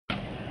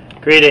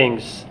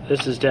Greetings,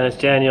 this is Dennis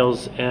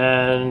Daniels,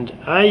 and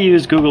I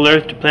use Google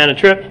Earth to plan a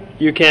trip.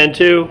 You can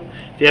too.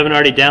 If you haven't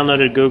already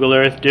downloaded Google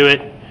Earth, do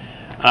it.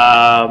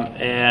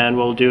 And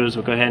what we'll do is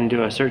we'll go ahead and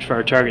do a search for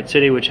our target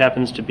city, which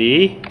happens to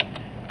be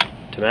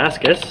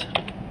Damascus,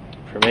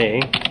 for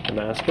me,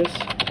 Damascus,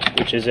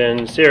 which is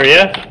in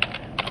Syria.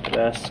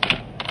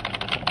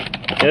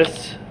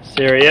 Damascus,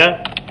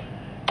 Syria.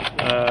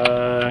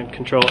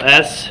 Control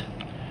S,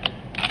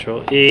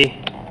 Control E.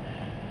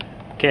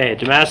 Okay,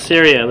 Damascus,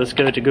 Syria. Let's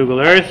go to Google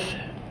Earth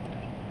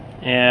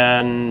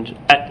and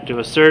do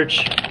a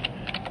search.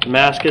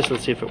 Damascus,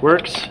 let's see if it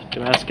works.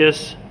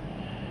 Damascus,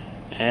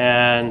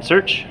 and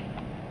search.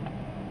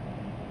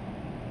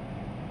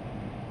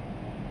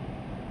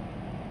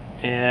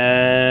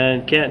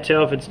 And can't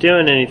tell if it's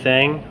doing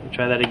anything. We'll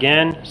try that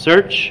again.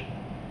 Search.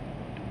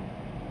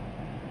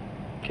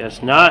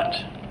 Guess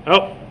not.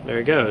 Oh, there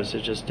it goes.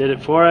 It just did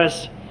it for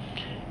us.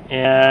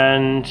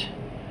 And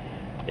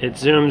it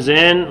zooms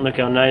in. Look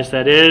how nice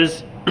that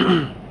is.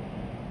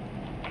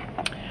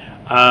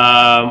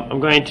 I'm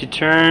going to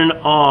turn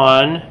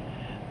on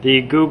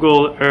the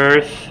Google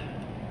Earth.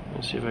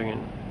 Let's see if I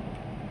can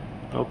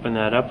open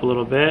that up a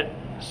little bit.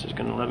 This is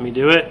going to let me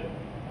do it.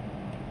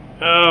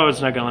 Oh,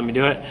 it's not going to let me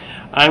do it.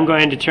 I'm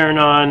going to turn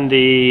on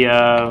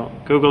the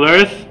Google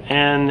Earth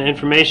and the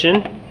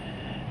information.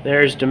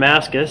 There's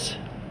Damascus.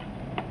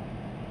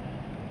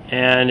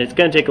 And it's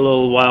going to take a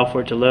little while for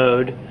it to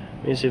load.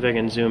 Let me see if I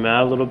can zoom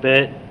out a little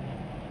bit.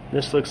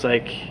 This looks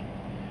like,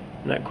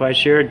 I'm not quite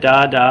sure,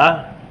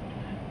 Sahat.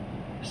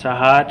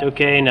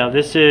 Okay, now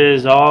this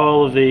is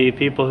all of the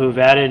people who've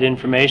added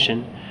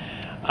information.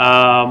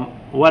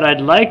 What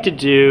I'd like to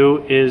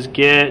do is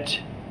get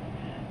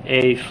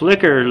a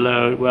flickr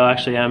load. Well,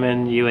 actually I'm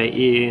in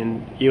UAE,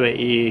 and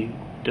UAE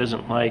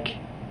doesn't like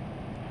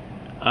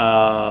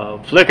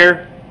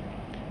flickr.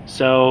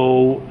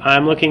 So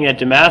I'm looking at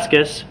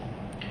Damascus.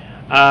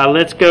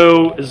 Let's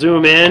go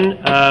zoom in,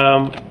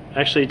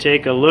 actually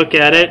take a look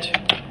at it,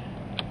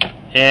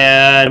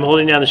 and I'm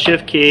holding down the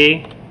shift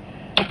key.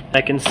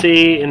 I can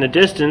see in the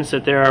distance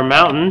that there are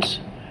mountains.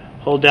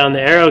 Hold down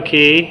the arrow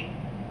key,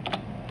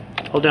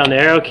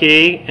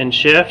 and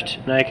shift,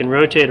 and I can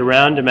rotate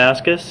around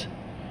Damascus.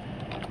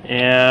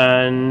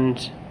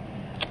 And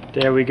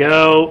there we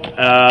go,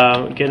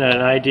 get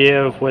an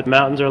idea of what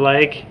mountains are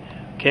like.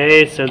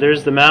 Okay, so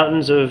there's the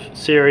mountains of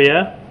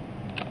Syria.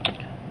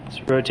 Let's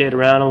rotate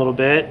around a little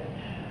bit.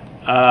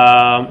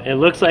 It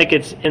looks like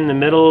it's in the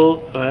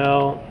middle.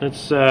 Well,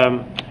 let's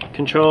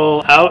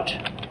control out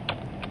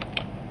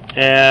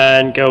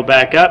and go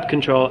back up,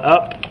 control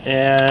up,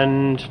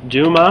 and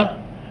Duma.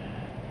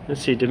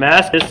 Let's see,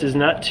 Damascus is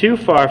not too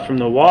far from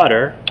the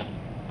water.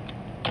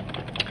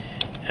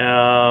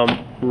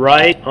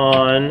 Right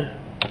on,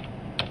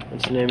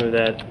 what's the name of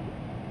that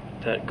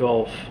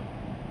gulf?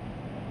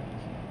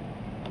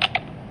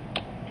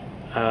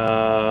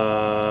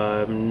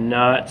 I'm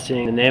not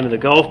seeing the name of the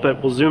gulf, but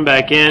we'll zoom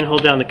back in,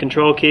 hold down the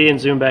control key and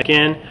zoom back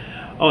in.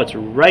 Oh, it's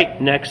right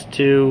next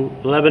to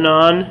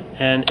Lebanon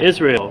and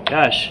Israel.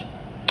 Gosh,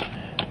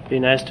 it'd be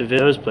nice to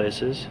visit those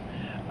places.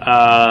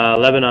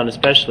 Lebanon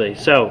especially.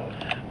 So,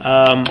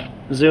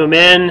 zoom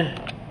in,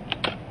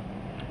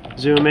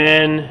 zoom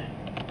in,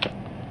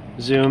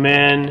 zoom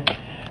in.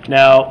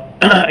 Now,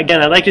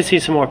 again, I'd like to see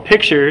some more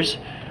pictures.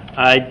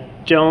 I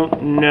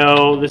don't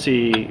know, let's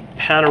see,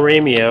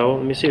 Panoramio.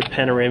 Let me see if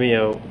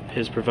Panoramio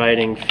is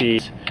providing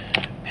feeds.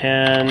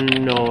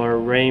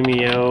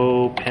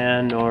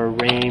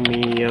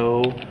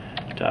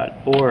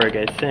 Panoramio.org,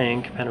 I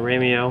think.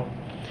 Panoramio.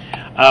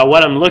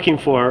 What I'm looking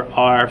for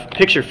are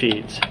picture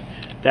feeds.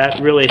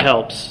 That really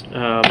helps.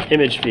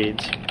 Image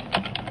feeds.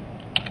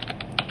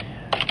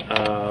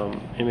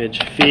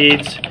 Image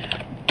feeds.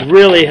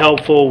 Really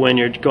helpful when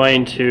you're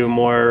going to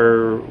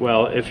more,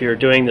 well, if you're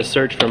doing the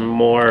search from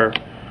more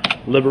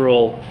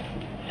liberal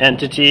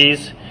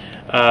entities,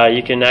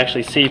 you can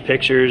actually see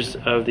pictures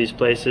of these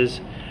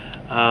places.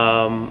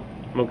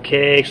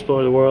 Okay,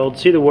 explore the world,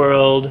 see the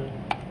world,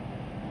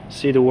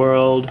 see the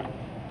world.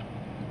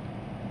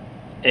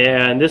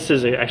 And this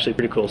is actually a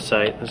pretty cool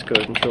site. Let's go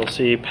Control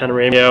C,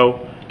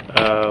 Panoramio.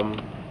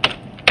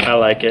 I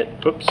like it.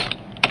 Oops.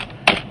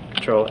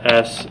 Control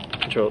S,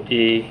 Control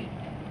E.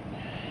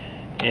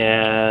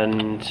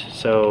 And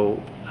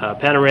so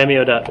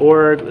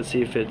panoramio.org. Let's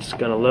see if it's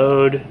going to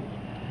load.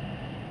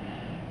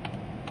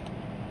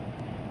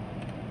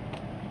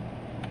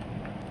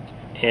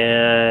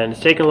 And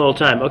it's taking a little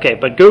time. Okay,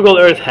 but Google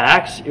Earth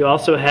Hacks, you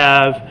also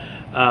have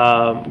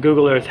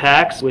Google Earth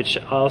Hacks, which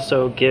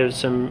also gives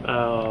some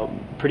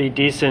pretty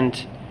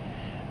decent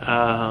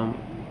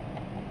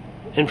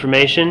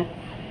information.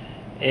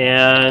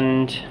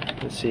 And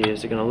let's see,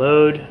 is it going to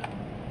load?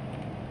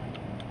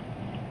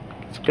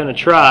 It's going to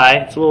try.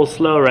 It's a little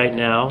slow right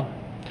now.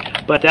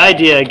 But the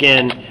idea,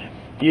 again,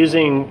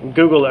 using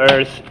Google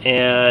Earth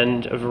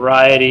and a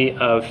variety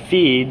of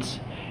feeds,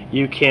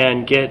 you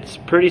can get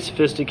pretty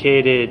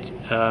sophisticated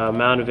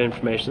amount of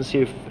information. Let's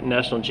see if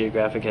National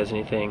Geographic has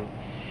anything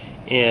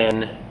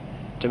in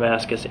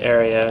Damascus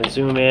area.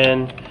 Zoom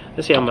in.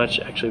 Let's see how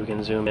much actually we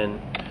can zoom in.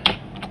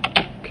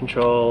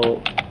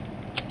 Control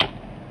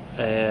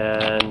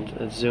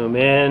and zoom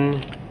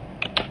in.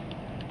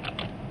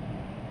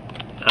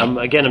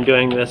 Again, I'm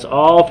doing this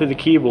all through the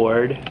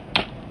keyboard,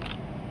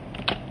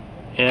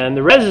 and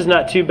the res is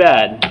not too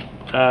bad.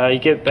 You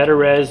get better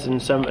res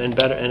in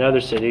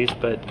other cities,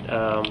 but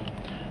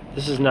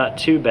this is not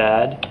too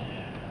bad.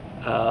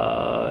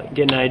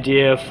 Get an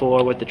idea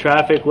for what the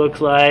traffic looks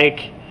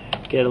like.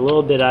 Get a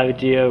little bit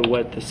idea of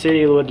what the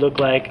city would look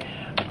like.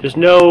 There's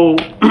no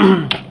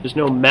there's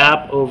no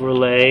map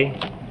overlay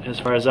as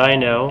far as I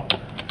know.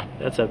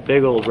 That's a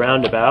big old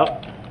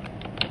roundabout.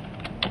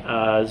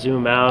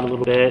 Zoom out a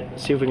little bit,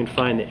 see if we can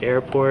find the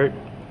airport.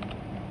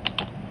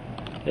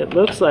 It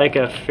looks like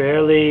a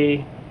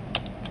fairly,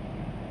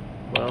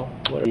 well,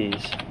 what are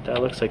these?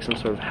 That looks like some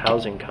sort of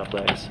housing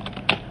complex.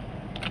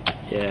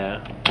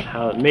 Yeah,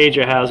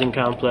 major housing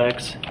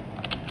complex,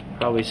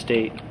 probably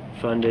state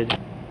funded.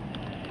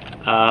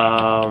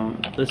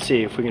 Let's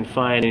see if we can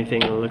find anything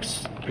that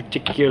looks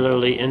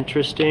particularly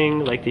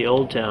interesting, like the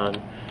Old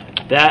Town.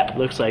 That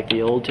looks like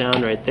the Old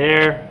Town right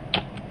there.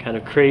 Kind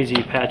of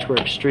crazy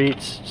patchwork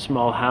streets,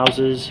 small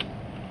houses.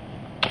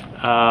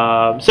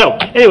 So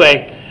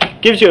anyway,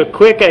 gives you a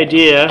quick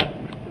idea.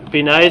 It'd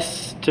be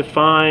nice to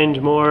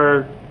find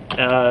more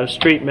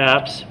street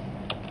maps.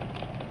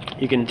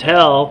 You can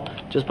tell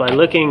just by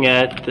looking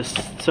at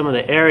some of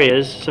the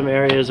areas. Some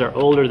areas are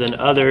older than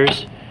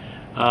others,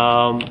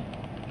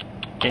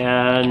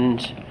 and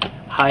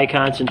high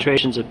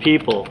concentrations of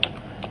people.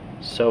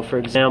 So for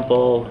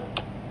example,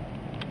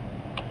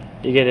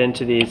 you get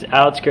into these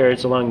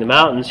outskirts along the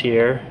mountains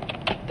here.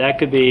 That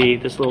could be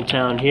this little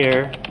town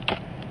here.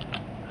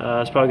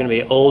 It's probably going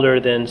to be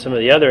older than some of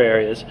the other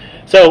areas.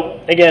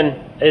 So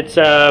again, it's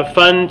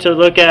fun to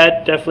look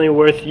at, definitely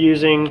worth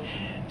using.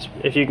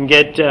 If you can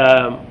get,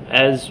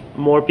 as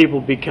more people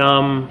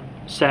become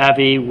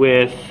savvy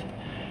with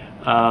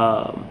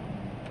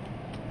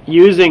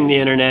using the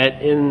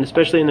internet,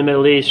 especially in the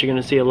Middle East, you're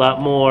going to see a lot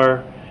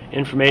more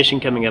information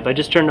coming up. I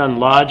just turned on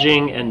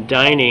lodging and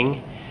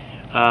dining.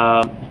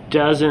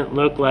 Doesn't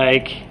look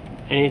like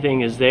anything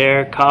is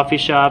there. Coffee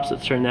shops,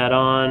 let's turn that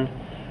on.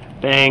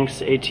 Banks,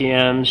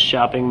 ATMs,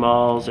 shopping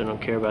malls, I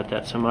don't care about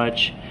that so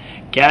much.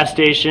 Gas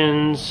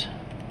stations,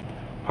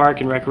 park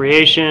and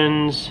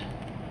recreations,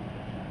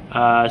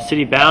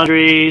 city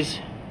boundaries.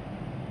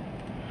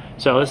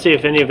 So let's see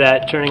if any of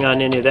that, turning on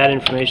any of that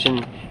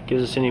information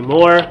gives us any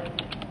more.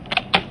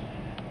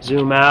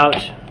 Zoom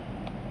out.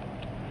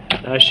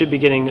 I should be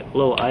getting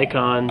little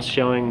icons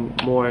showing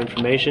more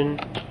information.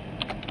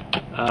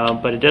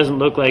 But it doesn't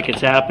look like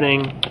it's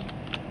happening.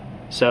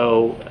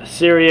 So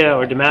Syria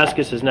or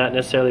Damascus is not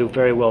necessarily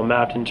very well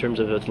mapped in terms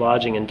of its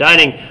lodging and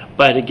dining,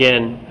 but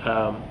again,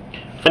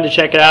 fun to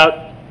check it out,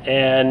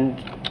 and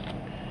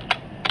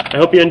I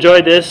hope you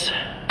enjoyed this.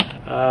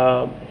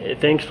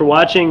 Thanks for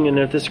watching, and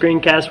if this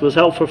screencast was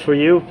helpful for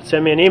you,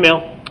 send me an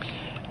email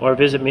or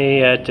visit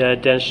me at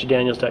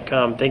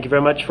dennisgdaniels.com. Thank you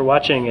very much for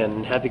watching,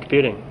 and happy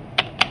computing.